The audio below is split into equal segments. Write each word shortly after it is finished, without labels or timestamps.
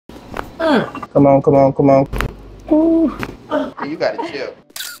Come on, come on, come on. Ooh. You gotta chill.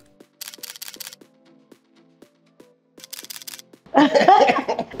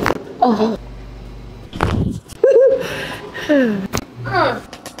 Oh.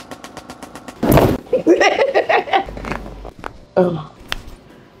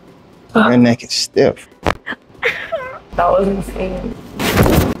 Oh. Your neck is stiff. That was insane.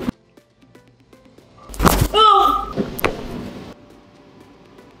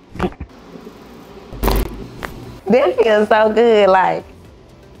 That feels so good, like.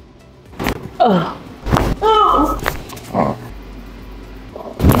 Oh. Oh.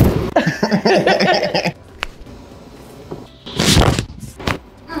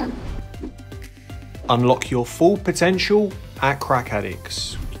 Unlock your full potential at Crack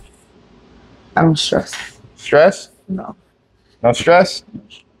Addicts. I'm stressed. Stress? No. No stress?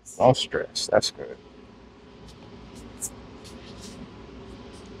 No stress. That's good.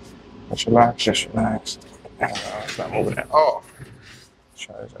 Just relax, just relax. It's not moving at all.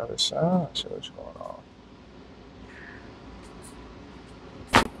 Try this other side, see what's going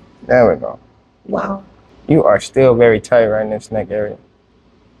on. There we go. Wow. You are still very tight right in this neck area.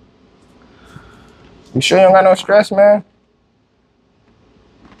 You sure you don't got no stress, man?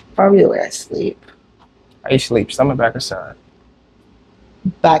 Probably the way I sleep. How you sleep? Stomach back or side?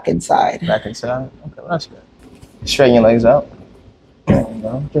 Back inside. Back inside? Okay, well, that's good. Straighten your legs out. There you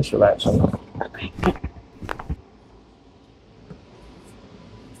go. Just relax on them. Okay.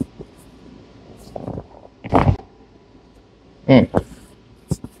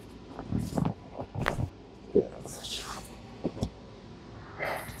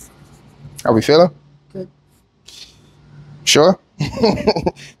 How we feeling? Good. Sure? All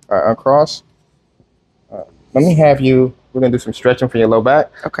right, uncross. Let me have you, we're gonna do some stretching for your low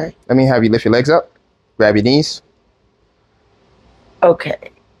back. Okay. Let me have you lift your legs up, grab your knees.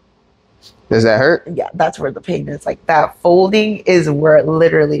 Okay. Does that hurt? Yeah, that's where the pain is. Like that folding is where it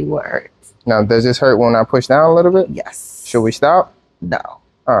literally what hurts. Now, does this hurt when I push down a little bit? Yes. Should we stop? No.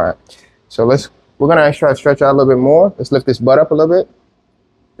 All right. So we're gonna try to stretch out a little bit more. Let's lift this butt up a little bit.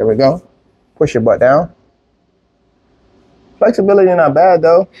 There we go. Push your butt down. Flexibility not bad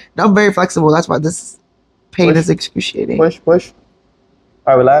though. No, I'm very flexible. That's why this pain is excruciating. Push, push.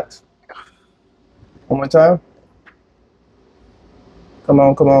 All right, relax. One more time. Come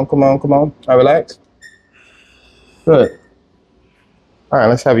on, come on, come on, come on. All right, relax. Good. All right,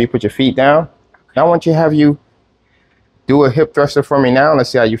 let's have you put your feet down. Now I want you to have you do a hip thruster for me now. Let's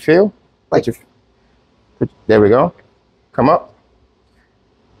see how you feel. Like, there we go. Come up.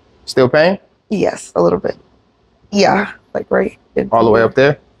 Still pain? yes, a little bit. Yeah, like right. All the way up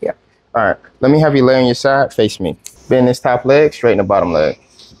there? Yeah. All right, let me have you lay on your side, face me. Bend this top leg, straighten the bottom leg.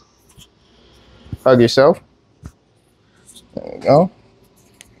 Hug yourself. There you go.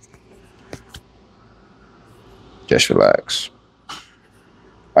 Just relax.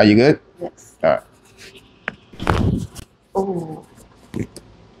 Are you good? Yes. All right. Oh.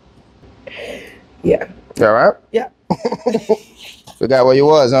 Yeah. You all right? Yeah. Forgot where you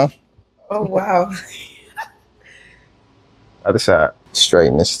was, huh? Oh, wow. Other side.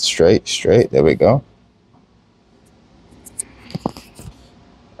 Straighten this straight, straight. There we go.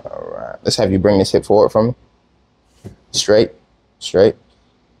 All right. Let's have you bring this hip forward for me. Straight, straight.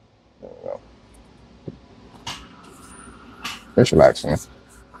 There we go. Just relax, man.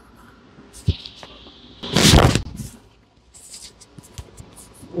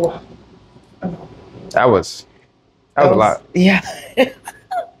 Wow. That was a lot. Yeah.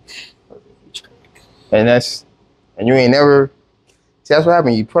 And you ain't never, see, that's what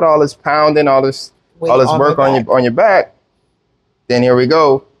happened. You put all this pounding, all this work on your back, then here we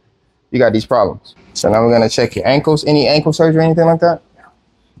go. You got these problems. So now we're gonna check your ankles. Any ankle surgery, anything like that? No. All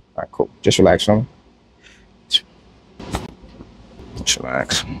right, cool. Just relax on me. Just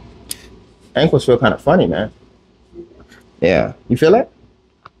relax. Ankles feel kind of funny, man. Yeah, you feel it?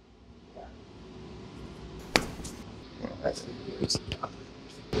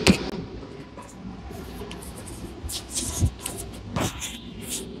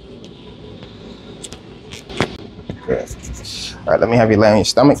 Good. All right, let me have you lay on your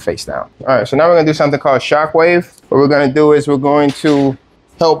stomach face down. All right, so now we're gonna do something called Shockwave. What we're gonna do is we're going to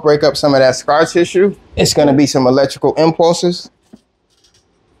help break up some of that scar tissue. It's gonna be some electrical impulses.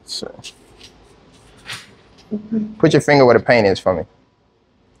 So, put your finger where the pain is for me.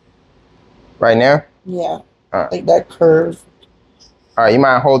 Right now? Yeah. All right. Like that curve. All right, you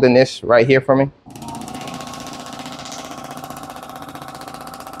mind holding this right here for me?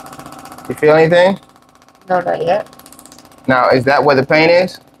 You feel anything? No, not yet. Now, is that where the pain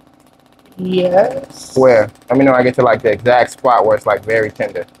is? Yes. Where? Let me know I get to like the exact spot where it's like very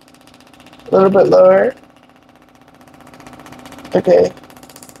tender. A little bit lower. Okay.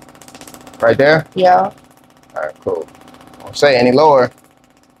 Right there? Yeah. All right, cool. Don't say any lower.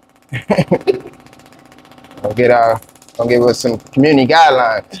 Don't give us some community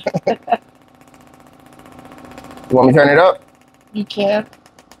guidelines. You want me to turn it up? You can.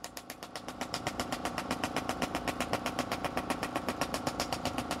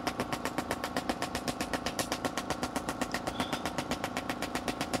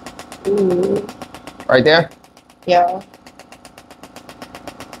 Ooh. Right there? Yeah.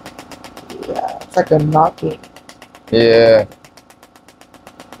 Yeah. It's like a knocking. Yeah.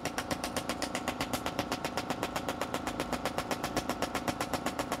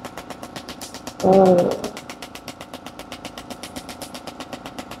 Oh.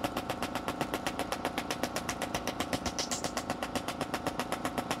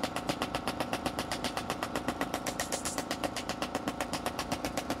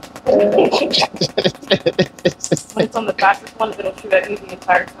 When it's on the fastest one, it'll shoot at me the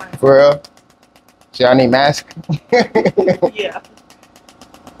entire time. For real? See, I need mask. Yeah.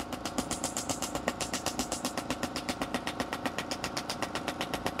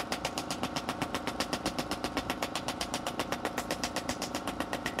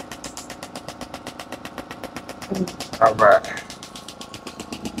 All right.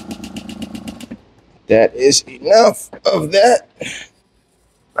 That is enough of that.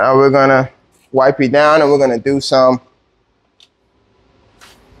 Now we're gonna wipe it down and we're gonna do some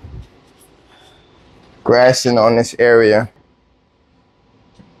grassing on this area.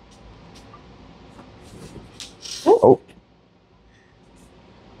 Oh.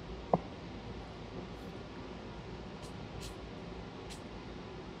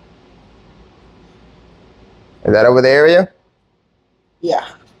 Is that over the area? Yeah.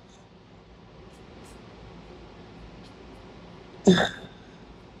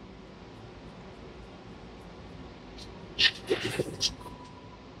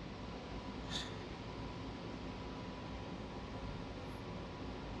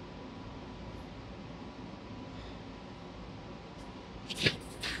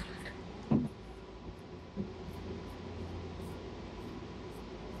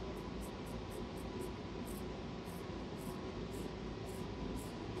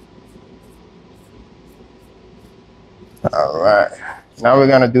 All right. Now we're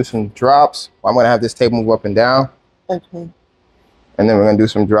gonna do some drops. I'm gonna have this table move up and down. Okay. And then we're gonna do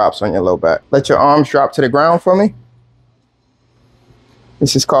some drops on your low back. Let your arms drop to the ground for me.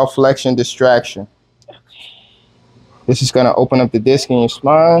 This is called flexion distraction. Okay. This is gonna open up the disc in your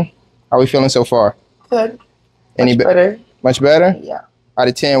spine. How are we feeling so far? Good. Any Much better. Much better? Yeah. Out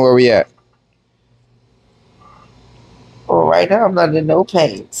of 10, where we at? Well, right now I'm not in no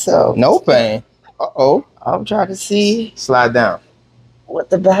pain, so. No pain. Uh-oh. I'm trying to see Slide down. what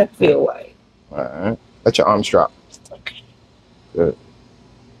the back feel like. All right. Let your arms drop. Okay. Good.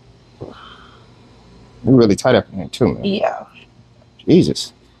 You're really tight up in here too, man. Yeah.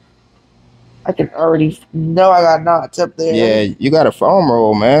 Jesus. I can already know I got knots up there. Yeah, you got a foam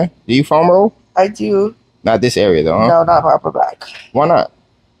roll, man. Do you foam roll? I do. Not this area though, huh? No, not my upper back. Why not?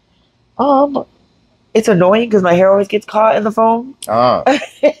 It's annoying because my hair always gets caught in the foam.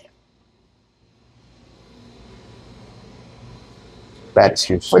 Bad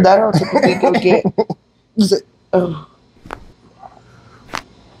excuse. For that, I'll typically go get.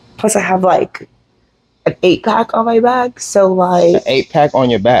 Plus, I have like an 8-pack on my back, so like An 8-pack on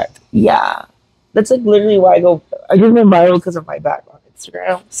your back. yeah, that's like literally why I go. I just went viral because of my back on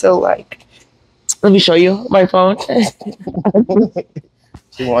Instagram. So like, let me show you my phone.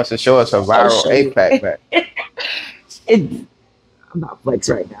 She wants to show us a viral 8-pack back. I'm not flex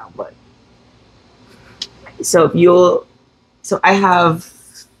right now, but so if you'll, so I have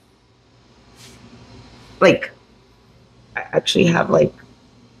like, I actually have like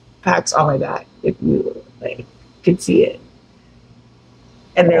packs on my back if you like can see it,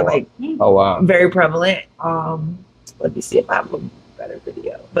 and they're like Oh wow. very prevalent. Let me see if I have a better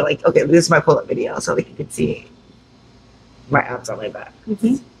video, but like okay, this is my pull-up video, so like you can see my abs on my back.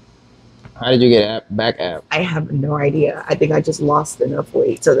 How did you get back ab? I have no idea. I think I just lost enough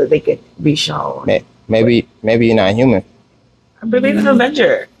weight so that they could be shown. Maybe you're not human. I'm really an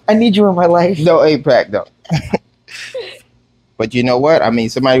Avenger. I need you in my life. No 8-pack though. But you know what? I mean,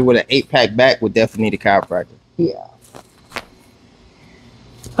 somebody with an 8-pack back would definitely need a chiropractor. Yeah.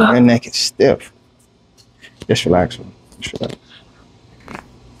 Your neck is stiff. Just relax. Just relax.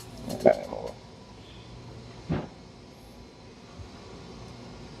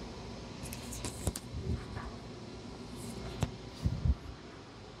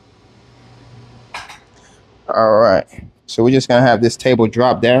 All right. So we're just gonna have this table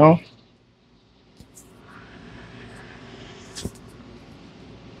drop down.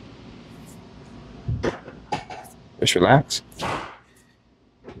 Just relax.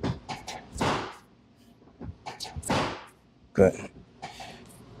 Good.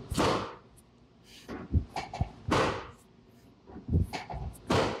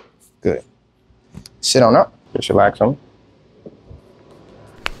 Good. Sit on up. Just relax on.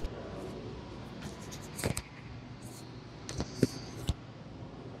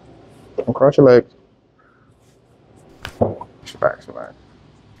 And cross your legs. Just relax, relax.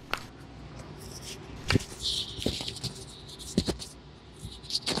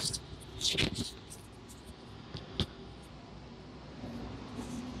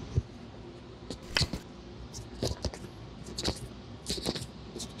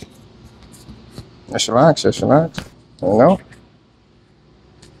 Just relax, just relax. You know?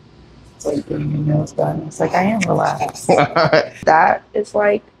 It's like getting your nails done. It's like I am relaxed. That is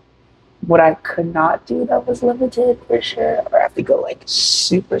like what I could not do that was limited for sure. Or I have to go like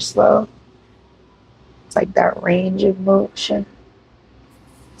super slow. It's like that range of motion.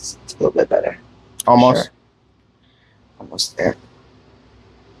 It's a little bit better. Almost. Sure. Almost there.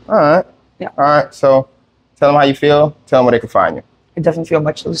 All right. Yeah. All right. So tell them how you feel. Tell them where they can find you. I definitely feel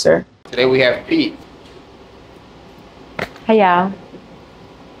much looser. Today we have Pete. Hey y'all.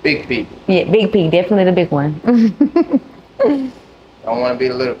 Big Pete. Yeah, big P, definitely the big one. Don't want to be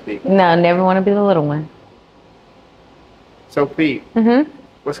the little Pete. No, never want to be the little one. So Pete,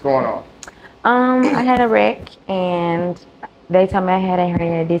 what's going on? I had a wreck and they told me I had a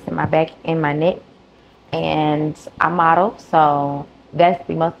herniated disc in my back and my neck, and I model, so that's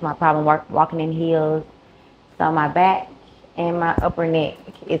the most of my problem. Walking in heels, so my back and my upper neck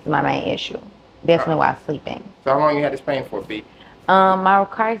is my main issue. Definitely while sleeping. So how long you had this pain for, Pete? My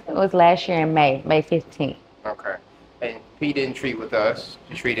crisis was last year in May 15th. Okay. And Pete didn't treat with us.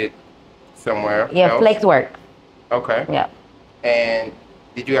 You treated somewhere Yeah, else? flex work. Okay. Yeah. And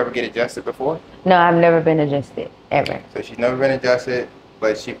did you ever get adjusted before? No, I've never been adjusted, ever. So she's never been adjusted,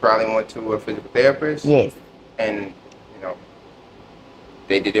 but she probably went to a physical therapist. Yes. And, you know,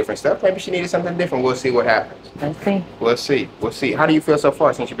 they did different stuff. Maybe she needed something different. We'll see what happens. Let's see. We'll see. We'll see. How do you feel so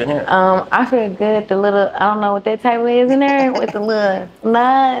far since you've been here? I feel good. The little, I don't know what that type is in there with the little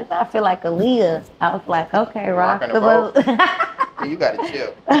nuts. I feel like a Leah. I was like, okay, rock Rocking the the boat. boat. You gotta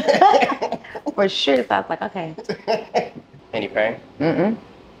chill. For sure. So I was like, okay. Any pain? Mm-mm.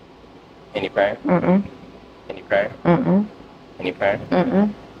 Any pain? Mm-mm. Any pain? Mm-mm. Any pain?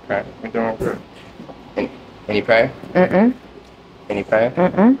 Mm-mm. Okay. You're doing good. Any pain? Mm-mm. Any pain?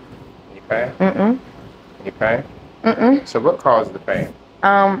 Mm-mm. Any pain? Mm-mm. Any pain? Mm-mm. So what caused the pain?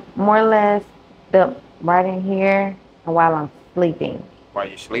 More or less the right in here and while I'm sleeping. While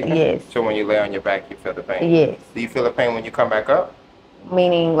you're sleeping? Yes. So when you lay on your back, you feel the pain? Yes. Do you feel the pain when you come back up?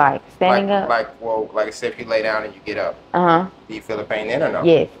 Meaning like standing up? Like say if you lay down and you get up. Uh-huh. Do you feel the pain then or no?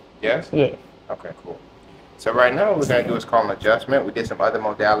 Yes. Yes? Yes. Okay, cool. So right now what we're going to do is call an adjustment. We did some other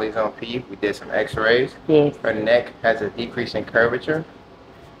modalities on P. We did some x-rays. Yes. Her neck has a decrease in curvature,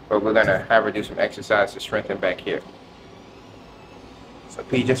 but we're going to have her do some exercise to strengthen back here. So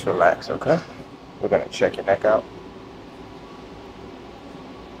P, just relax, okay? We're going to check your neck out.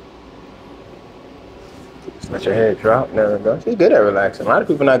 Just let your head drop. There we go. She's good at relaxing. A lot of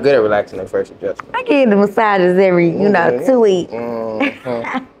people are not good at relaxing their first adjustment. I get the massages every, 2 weeks.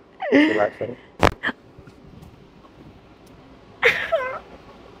 Relaxing.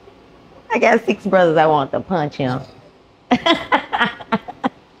 I got 6 brothers I want to punch him.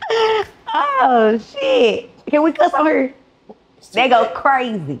 Oh, shit. Can we cuss on her? They go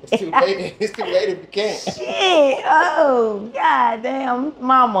crazy. It's too late. It's too late if you can't. Shit. Oh, god damn.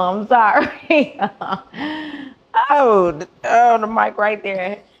 Mama, I'm sorry. Oh, the mic right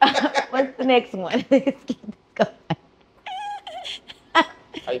there. What's the next one? Let's get this going.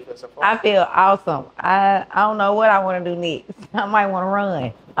 How you feel so far? I feel awesome. I don't know what I want to do next. I might want to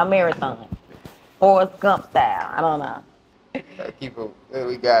run a marathon or a skunk style. I don't know. Keep it.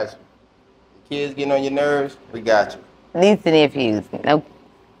 We got you. The kids getting on your nerves. We got you. Nieces and nephews. Nope.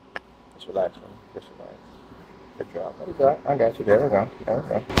 Just relax, man. Just relax. Good job. There we go. I got you. There we go. There we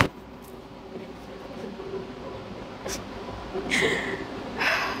go.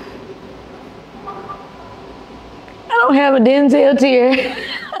 I don't have a dental tear,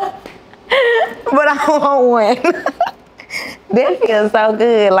 but I want one. That feels so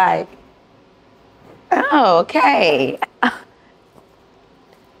good. Like, oh, okay.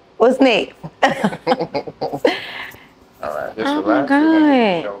 What's next? All right. Just Oh, relax.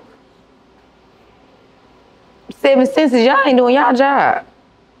 my God. 7 senses, y'all ain't doing y'all job.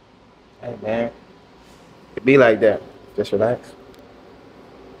 Hey, man. It be like that. Just relax.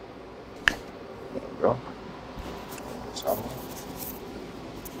 There you go. So.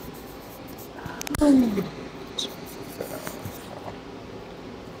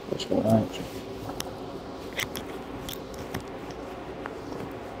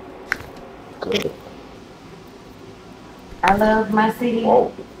 Good. I love my city,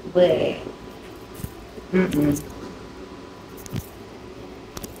 Whoa. but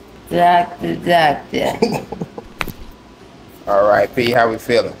doctor. All right, P, how we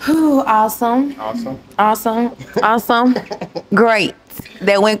feeling? Awesome. Great.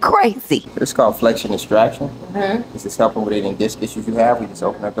 That went crazy. It's called flexion extraction. This is helping with any disc issues you have. We just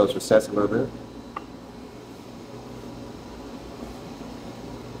open up those recesses a little bit.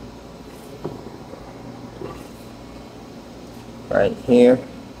 Right here.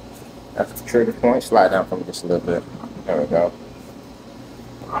 That's the trigger point. Slide down for me just a little bit. There we go.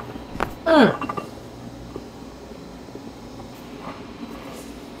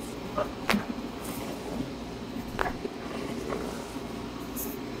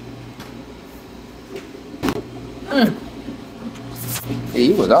 Yeah,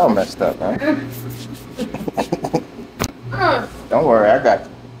 you was all messed up, man. Don't worry, I got you.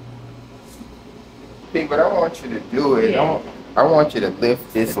 See, but I want you to do it. I want you to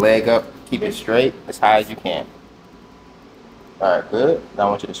lift this leg up, keep it straight as high as you can. All right, good. Now I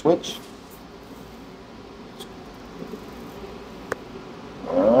want you to switch.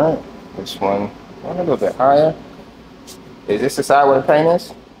 All right, this one a little bit higher. Is this the side where the pain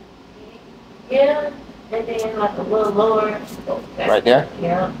is? Yeah, and then like a little lower. Right there?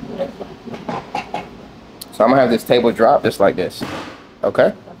 Yeah. So I'm gonna have this table drop just like this.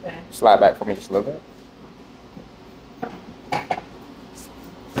 Okay? Okay. Slide back for me just a little bit.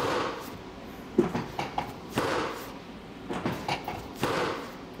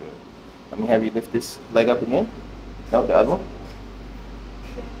 Let me have you lift this leg up again. No, the other one.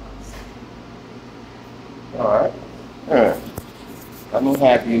 Alright. Let me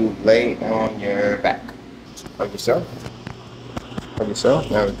have you lay on your back. Hug yourself. Hug yourself.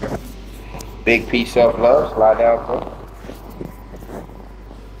 There we go. Big piece of love. Slide down for me.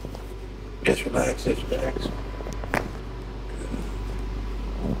 Just relax, just relax.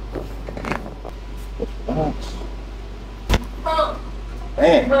 Relax.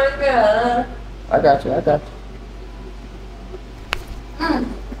 Man. I got you, I got you.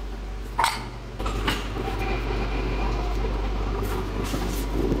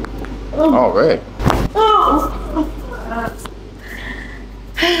 All right.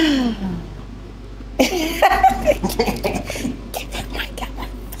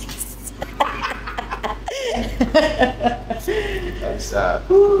 That's all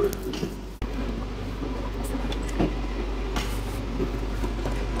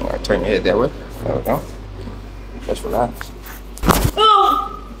right, turn your head that way. There we go. Just relax.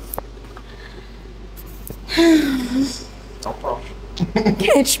 No problem.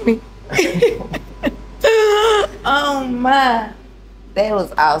 Catch me. Oh my. That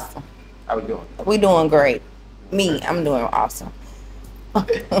was awesome. How we doing? We doing great. I'm doing awesome.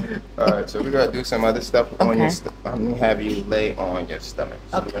 Alright, so we're gonna do some other stuff on your Okay. I'm gonna have you lay on your stomach.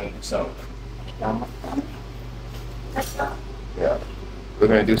 So Okay. we're gonna do some. Yeah. We're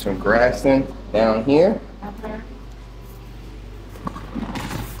gonna do some grasping down here on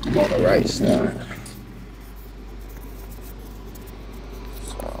the right side.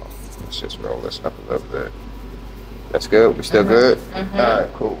 So let's just roll this up a little bit. That's good. We still good?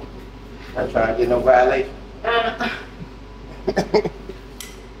 Alright, cool. Not trying to get no violation.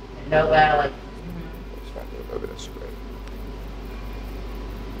 No valley. Just trying to do a little bit of spread.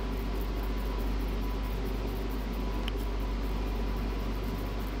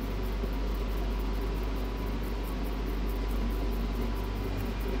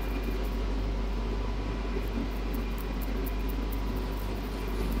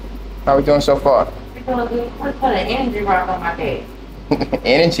 How we doing so far? We're gonna put an energy rock on my bed.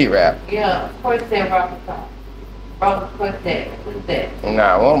 Energy wrap. Yeah, of course that rock is on. Rock, of course that. What's that?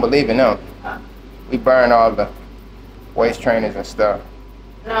 Nah, we don't believe in them. Huh? We burn all the waist trainers and stuff.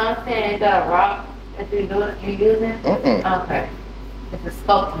 No, I'm saying it's got a rock that you're using? Mm-mm. Okay. It's a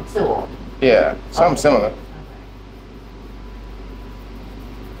sculpting tool. Yeah, something similar. Okay.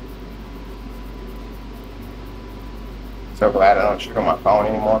 So glad I don't check on my phone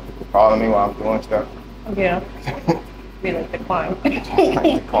anymore. People calling me while I'm doing stuff. Yeah. Be like the climb. Like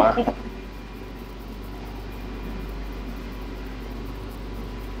the clown.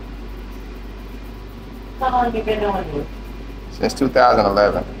 How long have you been doing this? Since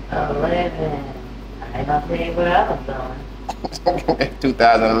 2011. 11. I ain't gonna tell you what I was doing.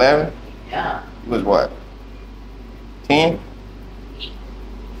 2011? Yeah. It was what? 10?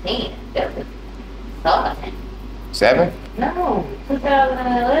 10. That was starting. 7? No,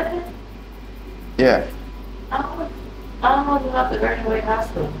 2011? Yeah. I almost about to graduate high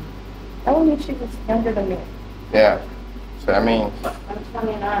school. I believe she was younger than me. Yeah. So that means. I'm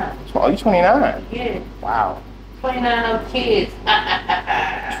 29. Oh, you 29? Yeah. Wow. 29 of kids.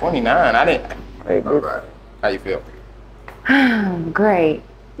 29. I didn't. Hey, all right. How you feel? Great.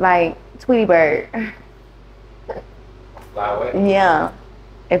 Like Tweety Bird. Fly away. Yeah.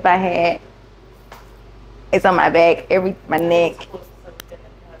 If I had, it's on my back, my neck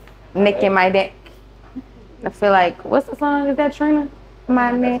and my neck. I feel like, what's the song? Is that Trina?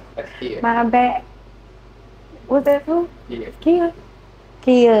 My neck, my back. What's that for? Kia.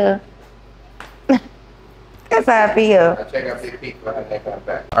 That's how I feel. Check out Big Peak for her neck and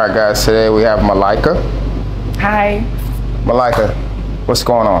back. All right, guys. Today we have Malika. Hi. Malika, what's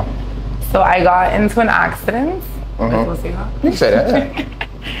going on? So I got into an accident. Mm-hmm. You say that.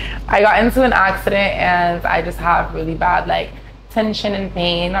 I got into an accident and I just have really bad like tension and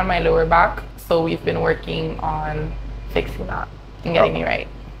pain on my lower back. So we've been working on fixing that and getting me right.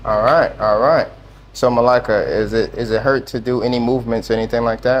 All right, all right. So Malika, is it hurt to do any movements, anything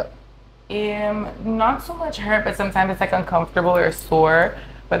like that? Not so much hurt, but sometimes it's like uncomfortable or sore,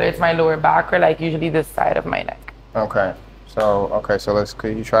 whether it's my lower back or like usually this side of my neck. Okay. So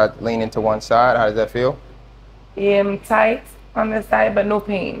could you try to lean into one side? How does that feel? Tight on this side, but no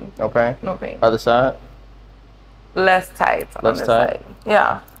pain. No pain? No pain. Other side? Less tight on this side.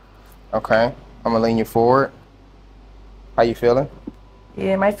 Yeah. Okay. I'm gonna lean you forward. How you feeling?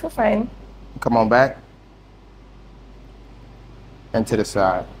 I feel fine. Come on back. And to the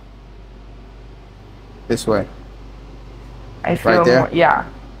side. This way. I feel right there? more, yeah.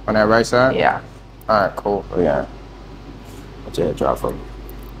 On that right side? Yeah. All right, cool. Yeah. Let your head drop for me.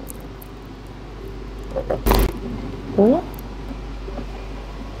 Ooh.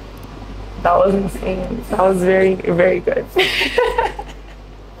 That was insane. That was very, very good.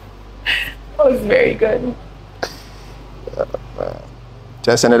 That was very good.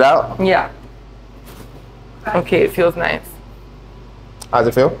 Testing it out? Yeah. Okay, it feels nice. How's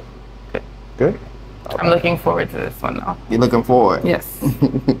it feel? Good. Good? I'm looking forward to this one now. You're looking forward? Yes. All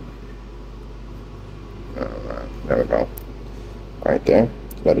right, there we go. Right there.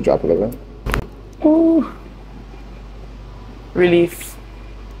 Let it drop a little bit. Ooh. Relief.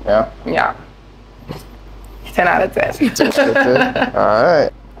 Yeah? Yeah. 10 out of 10. 10 out of 10. All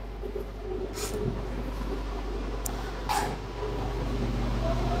right.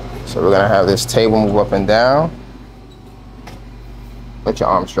 So we're gonna have this table move up and down. Let your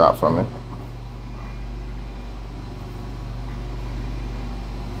arms drop from it.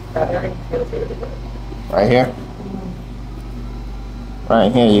 Right here?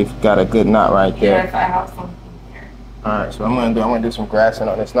 Right here, you've got a good knot right there. Yes, I have something here. All right, so I'm gonna do some grassing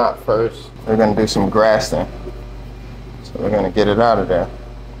on this knot first. We're gonna do some grassing. So we're gonna get it out of there.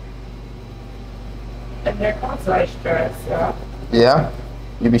 And there comes like stress, yeah. Yeah?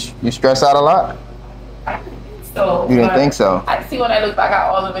 You stress out a lot? I think so. You didn't think so? I see when I look back at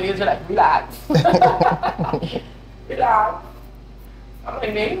all the videos, you're like, relax. Relax. I'm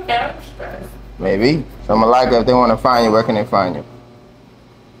like, maybe I'm stressed. Maybe. So Malika, if they want to find you, where can they find you?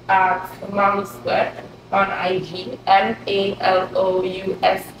 At Mommy Sweat on IG,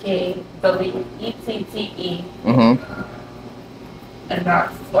 MALOUSKWETTE. Mm-hmm. And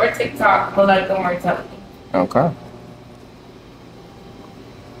that's for TikTok, Malika Martelli. Okay.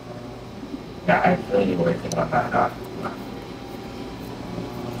 Yeah, I'm really working on that now.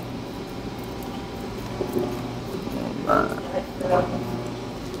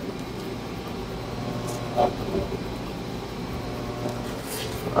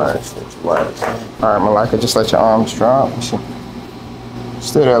 All right, Malika, just let your arms drop.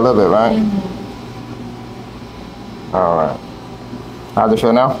 Stay there a little bit, right? Mm-hmm. All right. How's it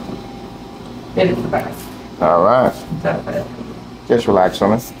feel now? It is the best. All right. Definitely. Just relax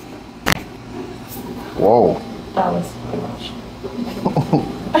on it. Whoa. That was too much.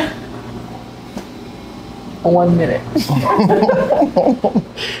 1 minute.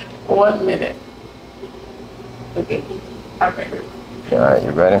 1 minute. Okay. I'm ready. All right,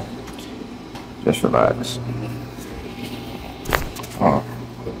 you ready? Just relax.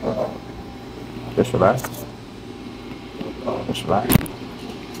 Just relax. Just relax.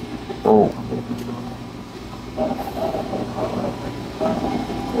 Oh.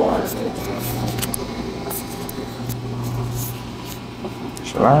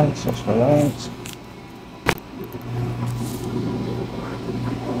 Just relax, just relax.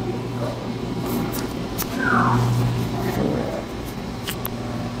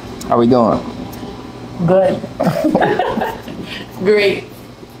 How we doing? Good. Great.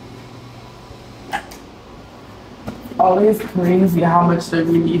 Always crazy how much the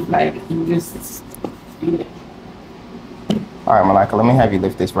relief, like, you just feel it. All right, Malika, let me have you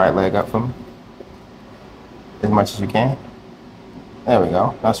lift this right leg up for me. As much as you can. There we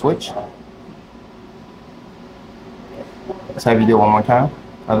go. Now switch. Let's have you do it one more time.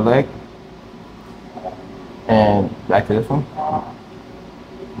 Other leg. And back to this one.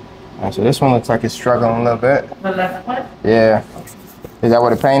 Alright, so this one looks like it's struggling a little bit. The left one? Yeah. Is that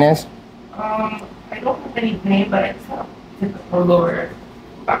where the pain is? I don't have any pain, but it's a lower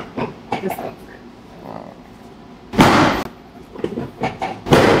back. This one.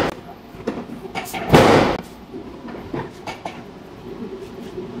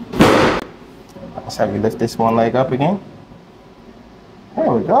 Let's have you lift this one leg up again.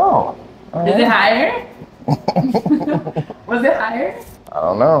 There we go. Is it higher? Was it higher? I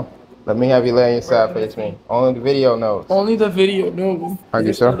don't know. Let me have you lay on your side face me. Only the video knows. Only the video knows. Hug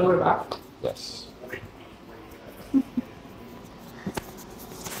yourself. Lower back. Yes.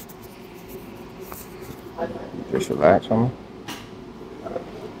 Just relax on me.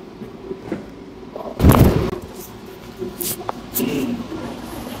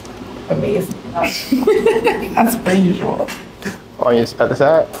 Amazing. That's unusual. On your other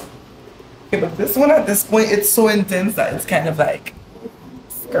side? Okay, but this one at this point, it's so intense that it's kind of like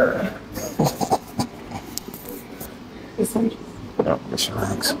scared. This one. No, just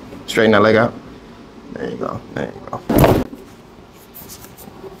relax. Straighten that leg out. There you go. There you go.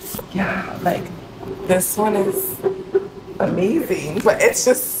 Yeah, like this one is amazing, but it's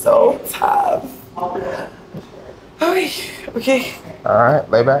just so tough. Okay. All right,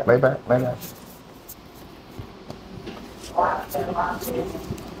 lay back, lay back, lay back.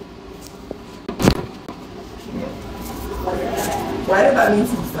 Why did that mean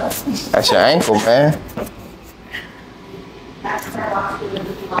some stuff? That's your ankle, man.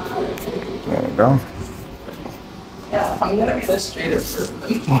 There you go. Yeah, I'm gonna be the straightest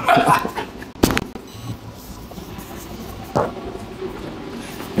person.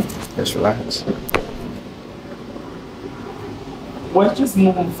 Just relax. What just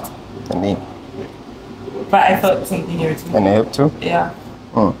moved? The knee. But I felt something here too. And the hip too? Yeah.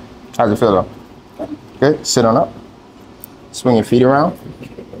 How's it feel though? Good? Sit on up. Swing your feet around.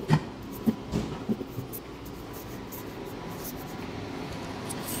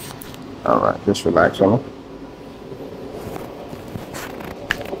 All right, just relax on them.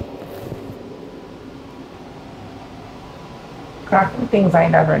 Cracking things I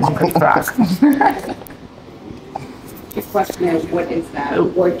never knew could crack. The question is, what is that?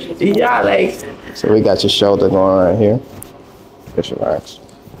 What just Yeah, like. So we got your shoulder going right here. Just relax.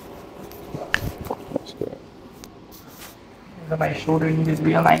 That's good. My shoulder needed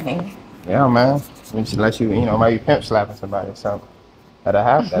realigning. Yeah, man. We should let you, maybe pimp slapping somebody or something. That'll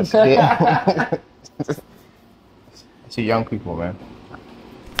happen. That's it. It's you young people, man.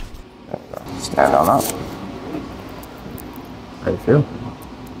 There you go. Stand on up. How you feel?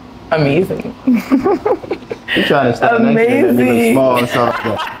 Amazing. You trying to stand next to him, even small and stuff like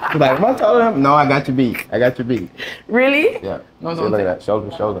that. He's like, am I taller than him? No, I got your beat. I got your beat. Really? Yeah. No, See, look at that. Shoulder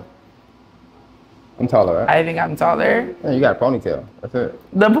to shoulder. I'm taller, right? I think I'm taller. Yeah, you got a ponytail. That's it.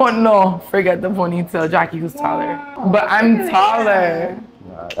 No, forget the ponytail. Jackie who's taller. But I'm taller.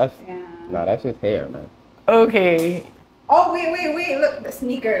 Nah, that's just hair, man. Okay. Oh, wait. Look, the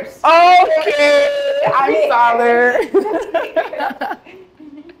sneakers. Okay. I'm taller.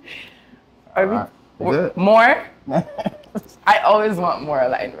 Are we Good. more? I always want more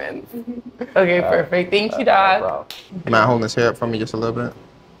alignment. Okay, perfect. Thank you, Dad. Mind holding this hair up for me just a little bit?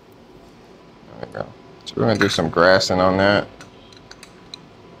 There we go. So we're gonna do some grassing on that.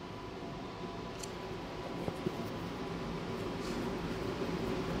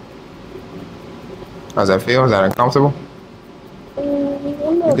 How's that feel? Is that uncomfortable?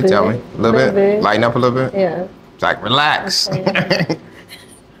 You can tell me. A little bit? Lighten up a little bit? Yeah. It's like, relax. Okay.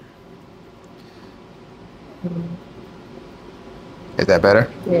 Is that better?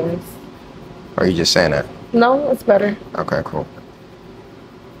 Yes. Or are you just saying that? No, it's better. Okay, cool.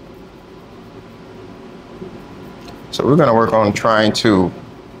 So we're gonna work on trying to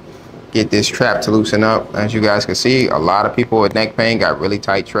get this trap to loosen up. As you guys can see, a lot of people with neck pain got really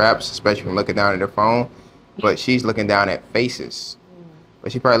tight traps, especially when looking down at their phone. But she's looking down at faces.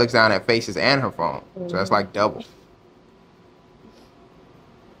 But she probably looks down at faces and her phone. So that's like double.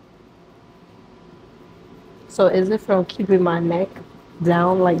 So is it from keeping my neck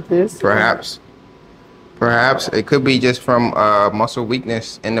down like this? Perhaps. Perhaps. It could be just from muscle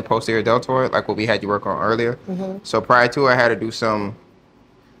weakness in the posterior deltoid, like what we had you work on earlier. So prior to it, I had to do some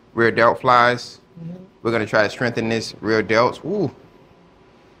rear delt flies. We're going to try to strengthen this rear delts. Ooh.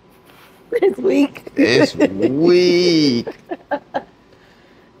 It's weak. It's weak.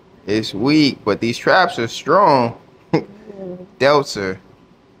 It's weak, but these traps are strong. Delts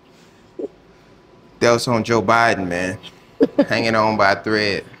on Joe Biden, man. Hanging on by a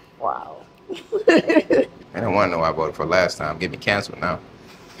thread. Wow. I don't want to know who I voted for last time. Get me canceled now.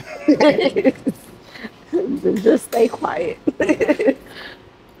 Just stay quiet.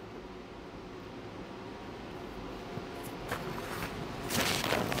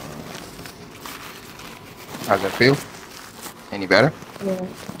 How's that feel? Any better? Yeah.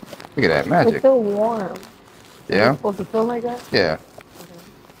 Look at that magic. I feel warm. Yeah? Is it supposed to feel like that? Yeah. Okay.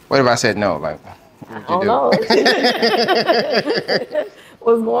 What if I said no? Like, I don't know.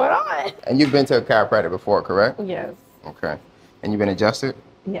 What's going on? And you've been to a chiropractor before, correct? Yes. Okay. And you've been adjusted?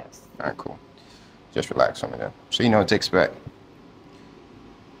 Yes. All right, cool. Just relax on me then. So you know what to expect.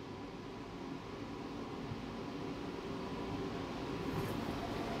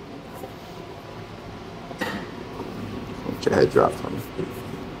 Let your head drop for me.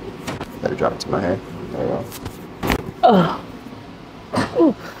 Let it drop to my head. There you go. Oh.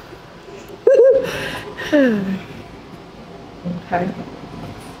 Okay.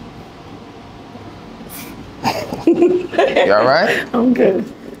 You all right? I'm good.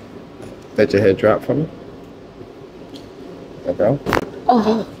 Let your head drop for me. There you go.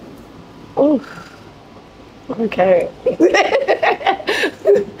 Oh. Oof. Okay.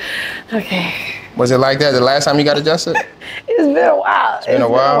 Okay. Was it like that the last time you got adjusted? It's been a while. It's been a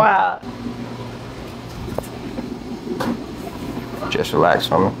while? Just relax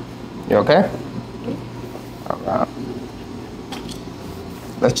for me. You okay? All right.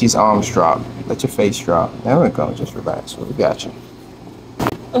 Let these arms drop. Let your face drop. There we go. Just relax. We got you.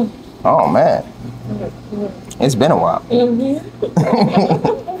 Oh, man. It's been a while.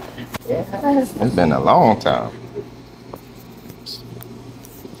 It's been a long time.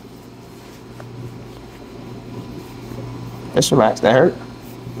 Just relax. That hurt?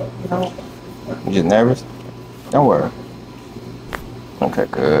 No. You just nervous? Don't worry. Okay,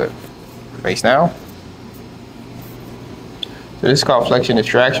 good. Face down. So this is called flexion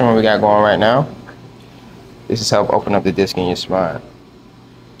extraction, what we got going right now. This is help open up the disc in your spine.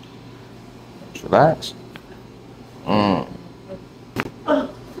 Just relax.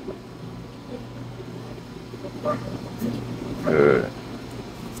 Good.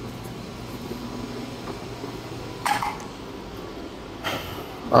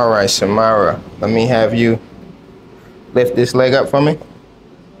 All right, Samara, let me have you lift this leg up for me.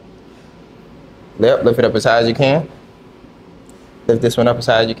 Yep, lift it up as high as you can. Lift this one up as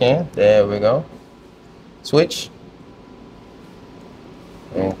high as you can. There we go. Switch.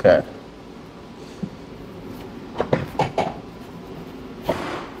 Okay.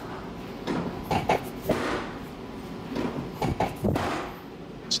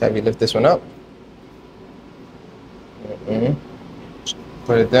 Just have you lift this one up.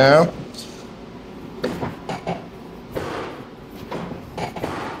 Put it down.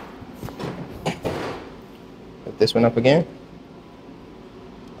 Put this one up again.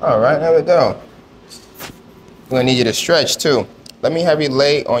 All right, there we go. We're gonna need you to stretch too. Let me have you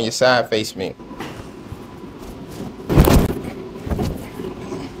lay on your side, face me.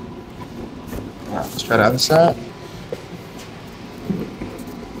 All right, let's try the other side.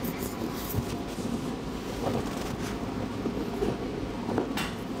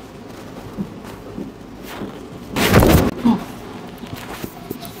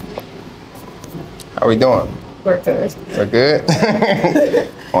 How we doing? We're good. We're good?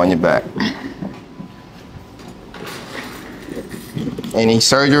 On your back. Any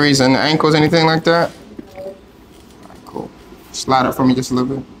surgeries in the ankles, anything like that? All right, cool. Slide up for me just a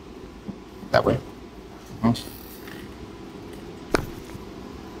little bit. That way.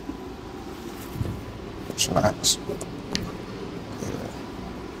 Just relax.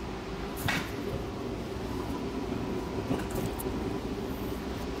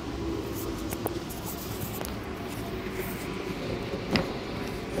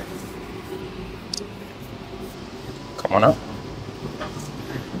 Come on up.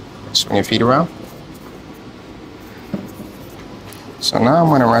 Swing your feet around. So now I'm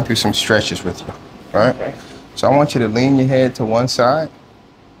going to run through some stretches with you, all right? Okay. So I want you to lean your head to one side.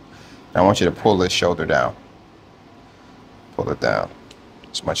 And I want you to pull this shoulder down. Pull it down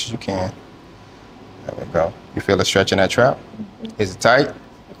as much as you can. There we go. You feel the stretch in that trap? Is it tight?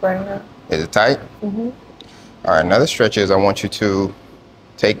 Right now. Is it tight? All right, another stretch is I want you to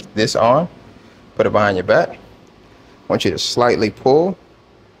take this arm, put it behind your back. I want you to slightly pull,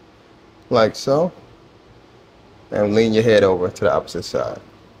 like so, and lean your head over to the opposite side.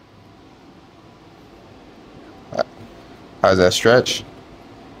 How's that stretch?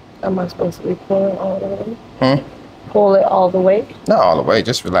 Am I supposed to be pulling all the way? Pull it all the way? Not all the way,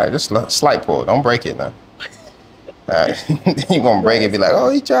 just relax, just a slight pull. Don't break it now. All right. You're gonna break it and be like, oh,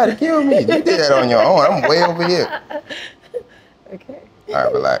 he tried to kill me. You did that on your own. I'm way over here. Okay. All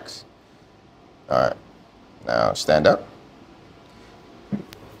right, relax. All right. Now stand up.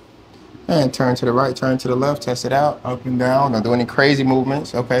 And turn to the right, turn to the left, test it out, up and down. Don't do any crazy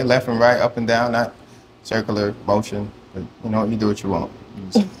movements. Okay, left and right, up and down, not circular motion. But, you know, you do what you want.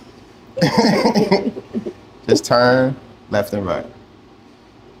 Just turn left and right.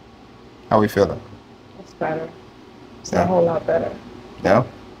 How we feeling? It's better. It's a whole lot better. Yeah?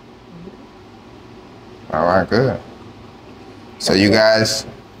 All right, good. So you guys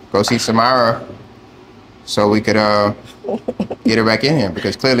go see Samara so we could get her back in here,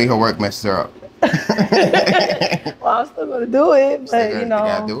 because clearly her work messes her up. Well, I'm still gonna do it, but you know.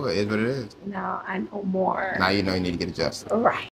 You gotta do it. It is what it is. Now I know more. Now you know you need to get adjusted. Right.